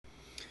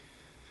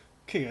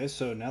Okay, guys.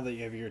 So now that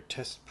you have your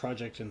test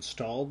project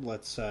installed,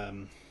 let's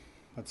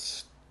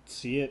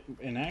see it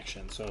in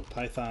action. So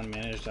Python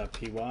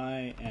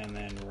manage.py and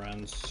then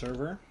run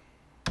server,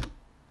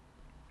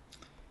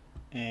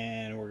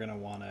 and we're gonna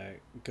want to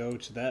go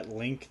to that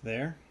link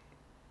there.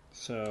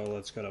 So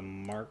let's go to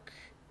Mark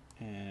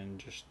and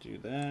just do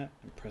that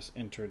and press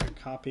enter to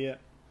copy it,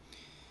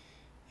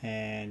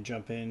 and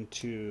jump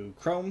into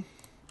Chrome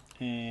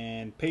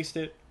and paste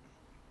it.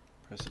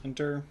 Press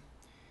enter.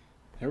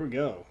 There we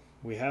go.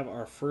 We have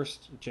our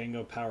first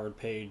Django powered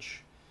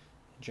page,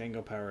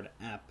 Django powered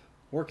app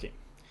working.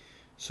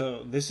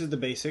 So this is the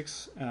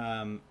basics.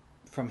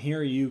 From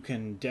here you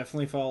can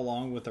definitely follow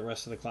along with the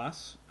rest of the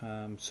class.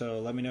 So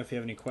let me know if you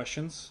have any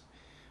questions.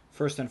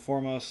 First and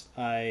foremost,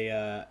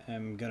 I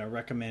am going to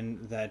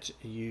recommend that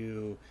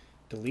you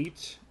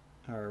delete,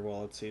 or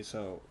well, let's see,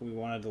 so we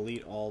want to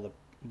delete all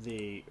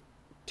the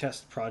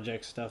test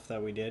project stuff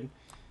that we did.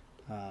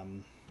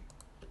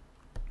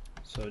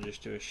 So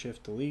just do a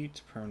shift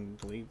delete,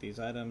 permanent delete these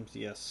items,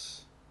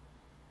 yes.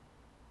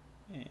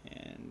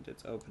 And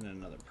it's open in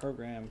another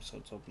program, so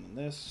it's opening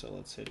this. So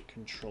let's hit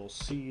Control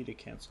C to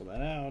cancel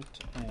that out,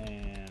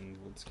 and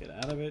let's get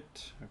out of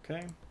it.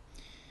 Okay,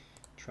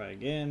 try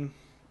again.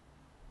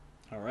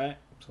 All right,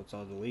 so it's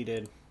all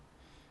deleted.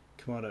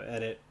 Come out of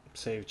edit,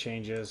 save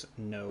changes,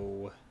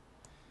 no.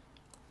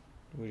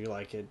 Would you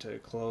like it to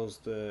close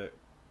the,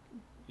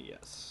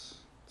 yes,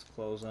 let's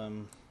close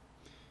them.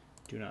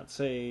 Do not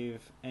save,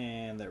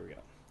 and there we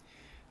go.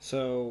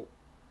 So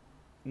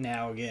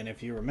now again,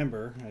 if you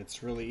remember,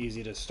 it's really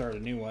easy to start a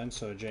new one.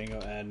 So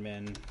Django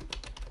admin.py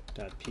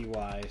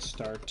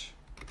start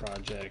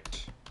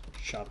project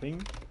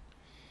shopping,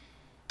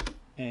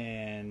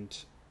 and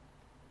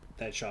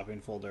that shopping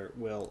folder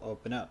will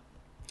open up.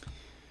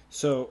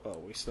 So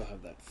we still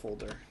have that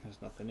folder. There's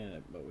nothing in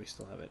it, but we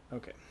still have it.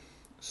 Okay,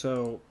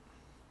 so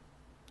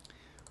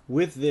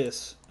with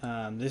this,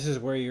 this is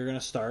where you're going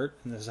to start,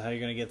 and this is how you're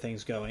going to get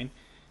things going.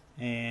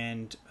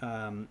 And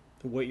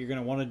what you're going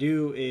to want to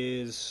do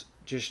is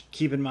just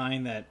keep in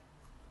mind that,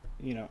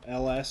 you know,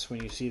 ls,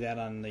 when you see that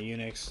on the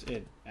Unix,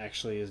 it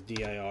actually is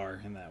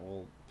dir, and that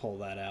will pull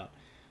that out.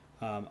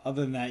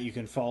 Other than that, you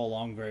can follow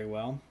along very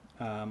well.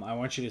 I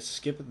want you to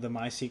skip the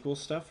MySQL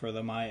stuff, or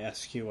the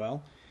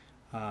MySQL.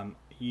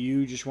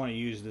 You just want to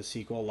use the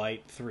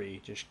SQLite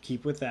 3. Just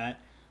keep with that,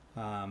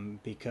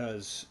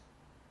 because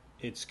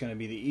it's going to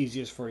be the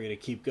easiest for you to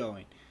keep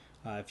going.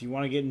 If you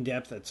want to get in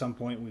depth at some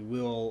point, we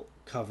will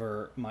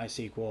cover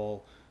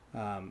MySQL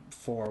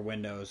for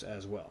Windows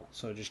as well.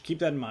 So just keep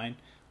that in mind.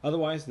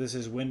 Otherwise, this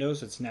is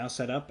Windows. It's now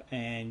set up,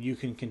 and you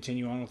can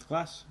continue on with the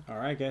class. All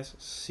right, guys.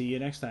 See you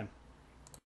next time.